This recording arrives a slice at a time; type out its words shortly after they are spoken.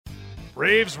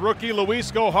Braves rookie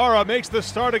Luis Gohara makes the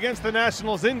start against the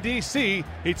Nationals in D.C.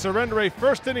 He'd surrender a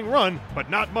first-inning run, but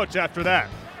not much after that.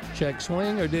 Check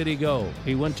swing, or did he go?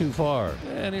 He went too far.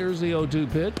 And here's the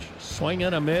 0-2 pitch. Swing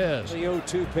and a miss. The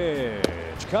 0-2 pitch.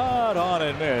 Caught on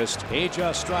and missed. He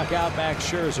just struck out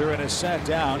Max Scherzer and has sat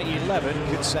down 11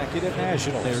 consecutive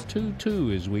Nationals. They're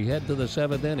 2-2 as we head to the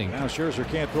 7th inning. Now Scherzer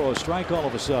can't throw a strike all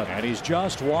of a sudden. And he's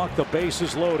just walked the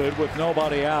bases loaded with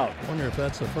nobody out. I wonder if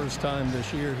that's the first time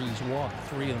this year he's walked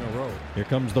 3 in a row. Here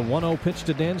comes the 1-0 pitch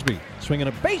to Dansby. Swinging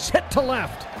a base hit to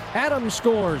left. Adams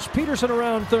scores. Peterson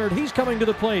around third. He's coming to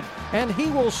the plate, and he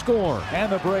will score.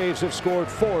 And the Braves have scored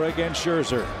 4 against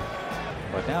Scherzer.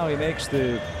 But now he makes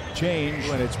the change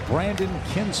when it's Brandon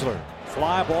Kinsler.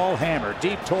 Fly ball hammer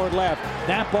deep toward left.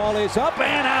 That ball is up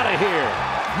and out of here.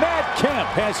 Matt Kemp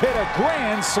has hit a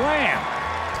grand slam.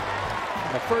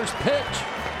 The first pitch.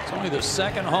 It's only the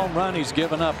second home run he's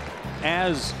given up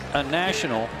as a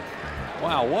National.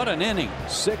 Wow, what an inning.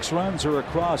 6 runs are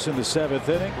across in the 7th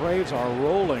inning. Braves are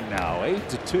rolling now,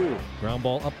 8-2. Ground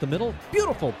ball up the middle.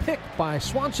 Beautiful pick by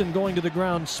Swanson, going to the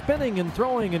ground, spinning and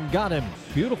throwing, and got him.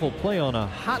 Beautiful play on a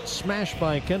hot smash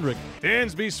by Kendrick.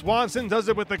 Dansby Swanson does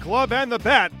it with the glove and the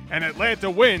bat, and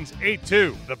Atlanta wins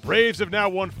 8-2. The Braves have now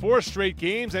won 4 straight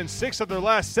games and 6 of their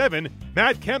last 7.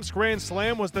 Matt Kemp's grand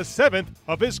slam was the 7th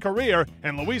of his career,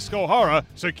 and Luis Gohara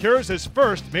secures his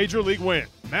first major league win.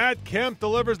 Matt Kemp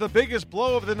delivers the biggest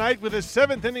blow of the night with his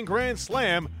 7th inning grand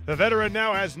slam. The veteran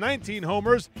now has 19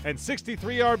 homers and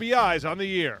 63 RBIs on the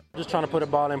year. Just trying to put a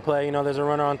ball in play. There's a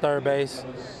runner on third base.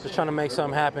 Just trying to make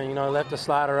something happen. Left the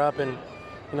slider up and,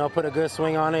 put a good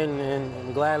swing on it,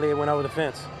 and gladly it went over the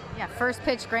fence. Yeah, first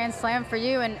pitch grand slam for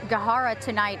you, and Gohara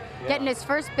tonight getting his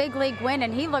first big league win,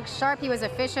 and he looked sharp. He was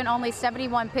efficient, only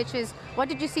 71 pitches. What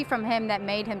did you see from him that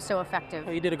made him so effective?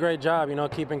 He did a great job,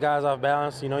 keeping guys off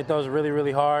balance. He throws really,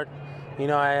 really hard. He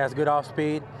has good off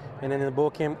speed. And then the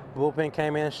bullpen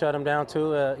came in and shut him down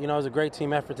too. It was a great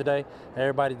team effort today.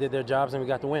 Everybody did their jobs, and we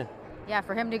got the win. Yeah,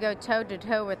 for him to go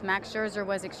toe-to-toe with Max Scherzer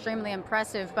was extremely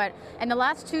impressive. But in the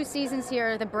last 2 seasons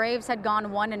here, the Braves had gone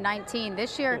 1-19.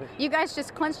 This year, you guys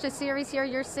just clinched a series here.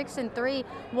 You're 6-3.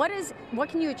 What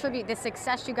can you attribute the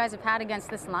success you guys have had against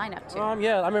this lineup to?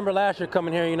 Yeah, I remember last year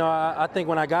coming here. I think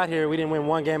when I got here, we didn't win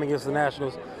 1 game against the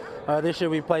Nationals. This year,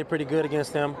 we played pretty good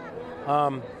against them.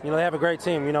 They have a great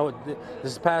team.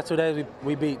 This past 2 days,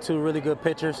 we beat 2 really good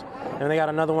pitchers, and they got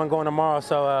another one going tomorrow.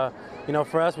 So,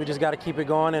 for us, we just got to keep it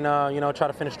going and, try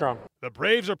to finish strong. The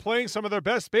Braves are playing some of their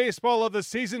best baseball of the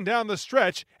season down the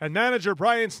stretch, and manager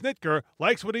Brian Snitker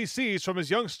likes what he sees from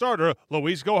his young starter,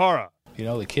 Luis Gohara.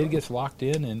 The kid gets locked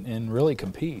in and really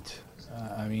competes.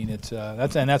 That's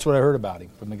what I heard about him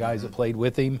from the guys that played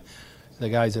with him, the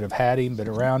guys that have had him, been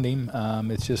around him.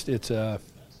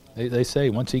 They say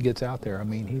once he gets out there,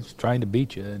 he's trying to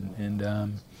beat you,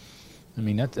 and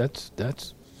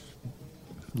that's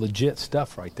legit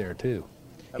stuff right there too.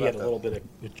 He had a little bit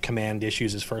of command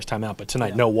issues his first time out, but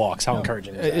tonight no walks. How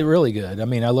encouraging is that? It really good.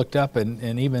 I looked up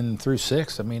and even through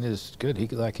 6, it's good. He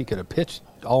could have pitched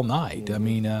all night.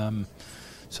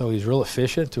 So he's real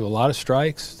efficient to a lot of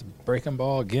strikes. The breaking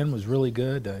ball again was really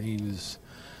good. He was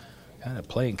kind of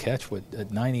playing catch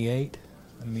at 98.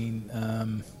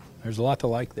 There's a lot to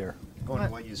like there. Going to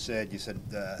what you said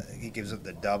he gives up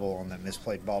the double on the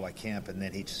misplayed ball by Kemp, and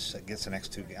then he just gets the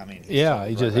next 2.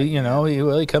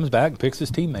 He comes back and picks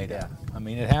his teammate out.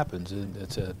 It happens. And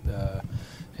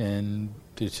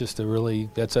it's just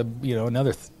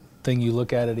another thing you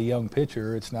look at a young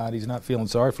pitcher. He's not feeling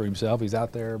sorry for himself. He's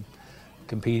out there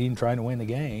competing, trying to win the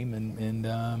game, and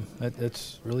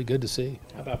that's really good to see.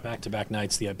 How about back-to-back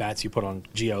nights, the at-bats you put on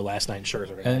Gio last night in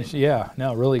Scherzer? And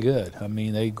really good.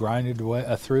 They grinded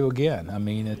through again.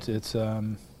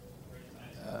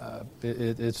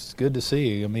 It's good to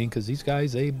see. Because these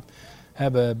guys, they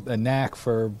have a knack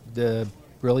for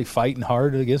really fighting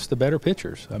hard against the better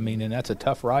pitchers. And that's a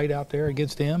tough ride out there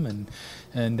against him.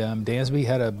 And Dansby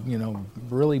had a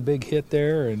really big hit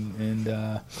there, and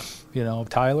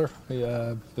Tyler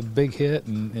a big hit,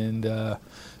 and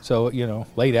so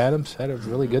Late Adams had a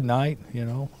really good night.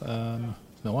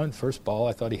 The one first ball,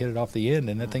 I thought he hit it off the end,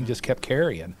 and that thing just kept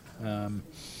carrying.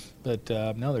 But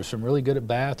there's some really good at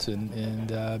bats, and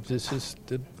this is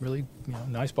a really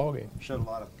nice ball game. Showed a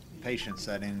lot of patience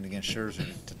that inning against Scherzer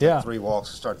to take 3 walks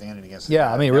to start the inning against.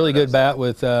 Really good bat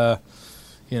with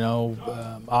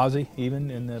Ozzie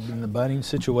even in the bunting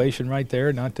situation right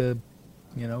there, not to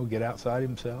get outside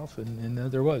himself, and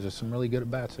there's some really good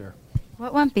at bats there.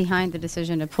 What went behind the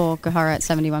decision to pull Gohara at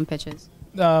 71 pitches?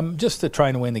 Just to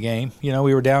trying to win the game. We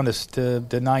were down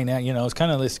to 9 out. It's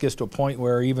kind of this gets to a point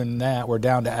where even that we're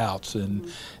down to outs,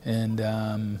 and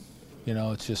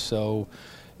It's just so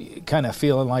kind of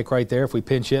feeling like right there, if we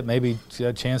pinch hit, maybe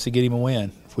a chance to get him a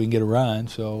win if we can get a run.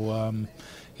 So,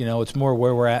 it's more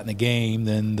where we're at in the game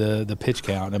than the pitch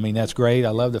count. I mean, that's great. I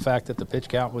love the fact that the pitch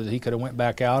count was he could have went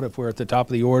back out if we're at the top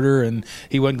of the order and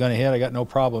he wasn't going to hit. I got no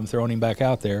problem throwing him back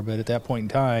out there. But at that point in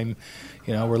time,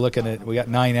 we're looking at we got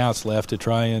 9 outs left to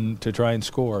try and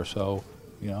score. So,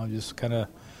 just kind of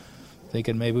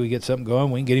thinking maybe we get something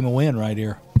going. We can get him a win right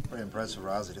here. Pretty impressive,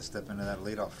 Rosie, to step into that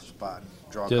leadoff spot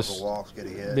and draw a Just couple walks, get a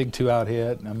hit. Big 2-out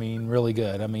hit. I mean, really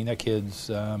good. I mean, that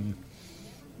kid's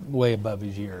way above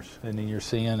his years. And then you're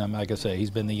seeing him, like I say,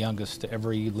 he's been the youngest to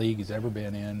every league he's ever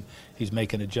been in. He's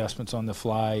making adjustments on the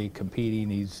fly, competing.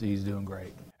 He's doing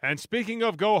great. And speaking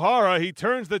of Gohara, he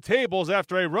turns the tables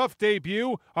after a rough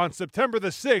debut on September the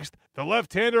 6th. The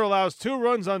left-hander allows 2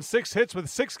 runs on 6 hits with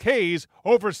 6 Ks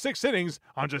over 6 innings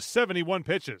on just 71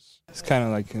 pitches. It's kind of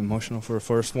like emotional for the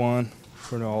first one,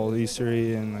 for the all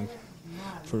history, and like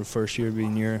for the first year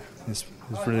being here. It's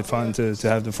really fun to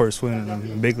have the first win in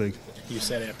the big league. You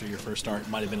said after your first start, it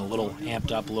might have been a little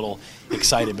amped up, a little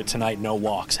excited, but tonight no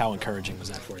walks. How encouraging was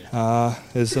that for you?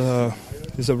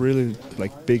 It's a really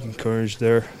big encourage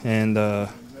there, and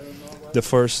the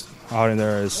first outing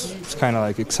there is kind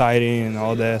of exciting and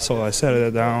all that. So I set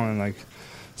it down and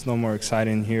it's no more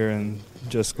exciting here and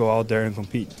just go out there and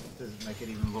compete. Does it make it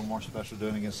even a little more special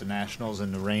doing against the Nationals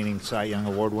and the reigning Cy Young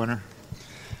Award winner?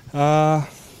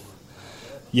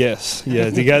 Yes, yeah,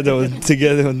 to get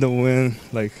the win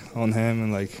on him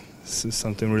and this is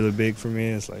something really big for me.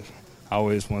 It's I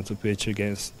always want to pitch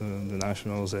against the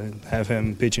Nationals and have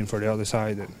him pitching for the other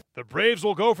side. The Braves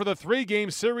will go for the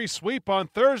 3-game series sweep on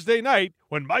Thursday night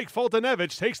when Mike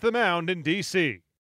Fultonevich takes the mound in D.C.